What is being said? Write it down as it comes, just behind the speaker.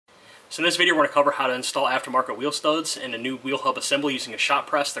So in this video we're going to cover how to install aftermarket wheel studs and a new wheel hub assembly using a shot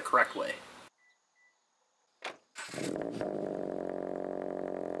press the correct way.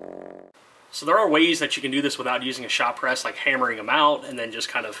 So there are ways that you can do this without using a shot press, like hammering them out and then just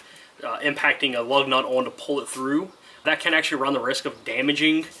kind of impacting a lug nut on to pull it through. That can actually run the risk of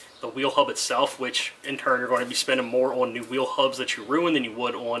damaging the wheel hub itself, which in turn you're going to be spending more on new wheel hubs that you ruin than you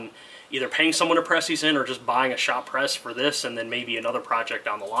would on either paying someone to press these in or just buying a shot press for this and then maybe another project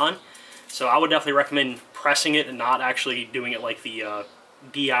down the line. So I would definitely recommend pressing it and not actually doing it like the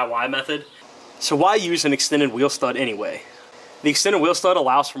DIY method. So why use an extended wheel stud anyway? The extended wheel stud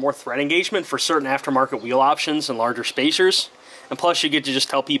allows for more thread engagement for certain aftermarket wheel options and larger spacers. And plus you get to just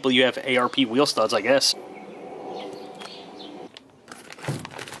tell people you have ARP wheel studs, I guess.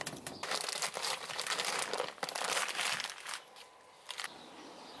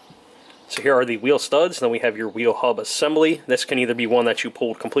 So here are the wheel studs, then we have your wheel hub assembly. This can either be one that you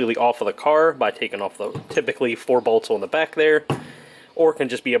pulled completely off of the car by taking off the typically 4 bolts on the back there, or it can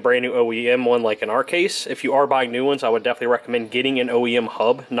just be a brand new OEM one like in our case. If you are buying new ones, I would definitely recommend getting an OEM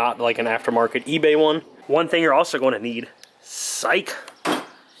hub, not like an aftermarket eBay one. One thing you're also going to need, psych,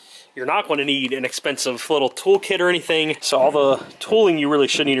 you're not going to need an expensive little toolkit or anything. So all the tooling you really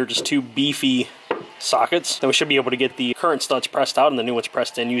should need are just 2 beefy sockets. Then we should be able to get the current studs pressed out and the new ones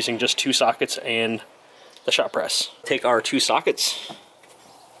pressed in using just 2 sockets and the shot press. Take our 2 sockets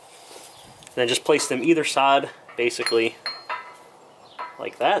and then just place them either side, basically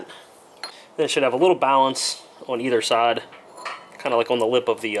like that. Then it should have a little balance on either side, kind of like on the lip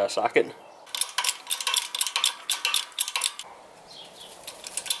of the socket.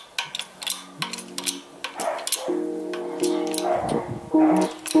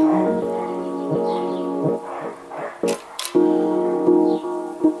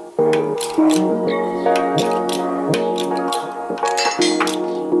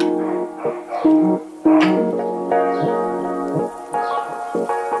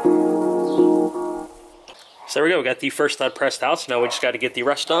 So there we go, we got the first stud pressed out, so now we just got to get the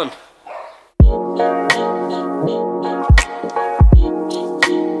rest done.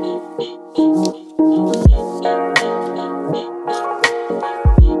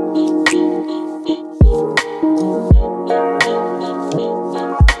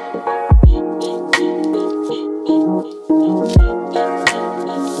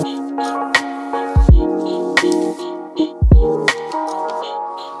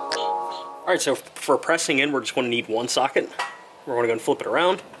 Alright, so for pressing in, we're just going to need 1 socket. We're going to go and flip it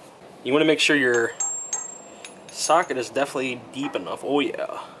around. You want to make sure your socket is definitely deep enough. Oh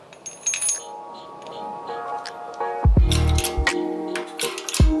yeah.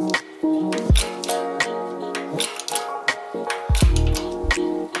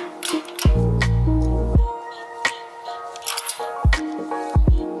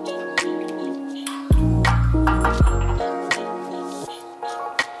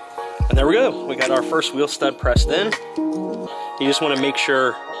 And there we go, we got our first wheel stud pressed in. You just want to make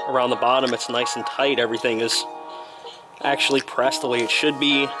sure around the bottom it's nice and tight, everything is actually pressed the way it should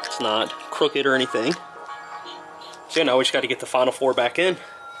be, it's not crooked or anything. So now we just got to get the final 4 back in.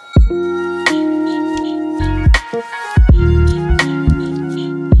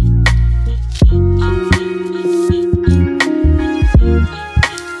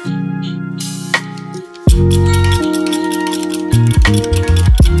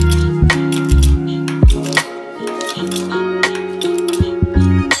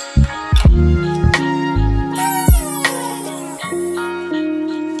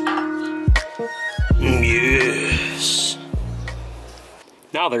 Yes.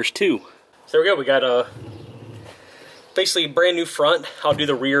 Now there's 2. So there we go, we got a basically brand new front. I'll do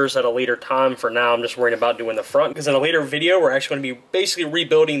the rears at a later time. For now I'm just worried about doing the front, because in a later video we're actually going to be basically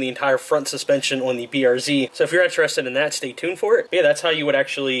rebuilding the entire front suspension on the BRZ. So if you're interested in that, stay tuned for it. But yeah, that's how you would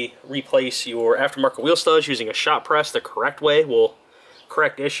actually replace your aftermarket wheel studs using a shot press the correct way. Well,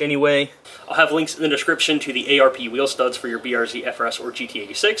 correct-ish anyway. I'll have links in the description to the ARP wheel studs for your BRZ, FRS, or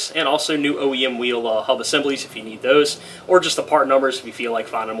GT86, and also new OEM wheel hub assemblies if you need those, or just the part numbers if you feel like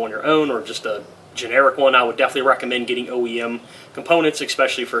finding them on your own, or just a generic one. I would definitely recommend getting OEM components,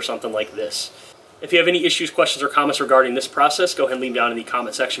 especially for something like this. If you have any issues, questions, or comments regarding this process, go ahead and leave them down in the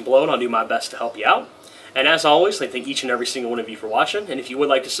comment section below, and I'll do my best to help you out. And as always, I thank each and every single one of you for watching, and if you would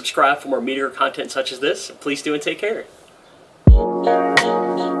like to subscribe for more meteor content such as this, please do and take care.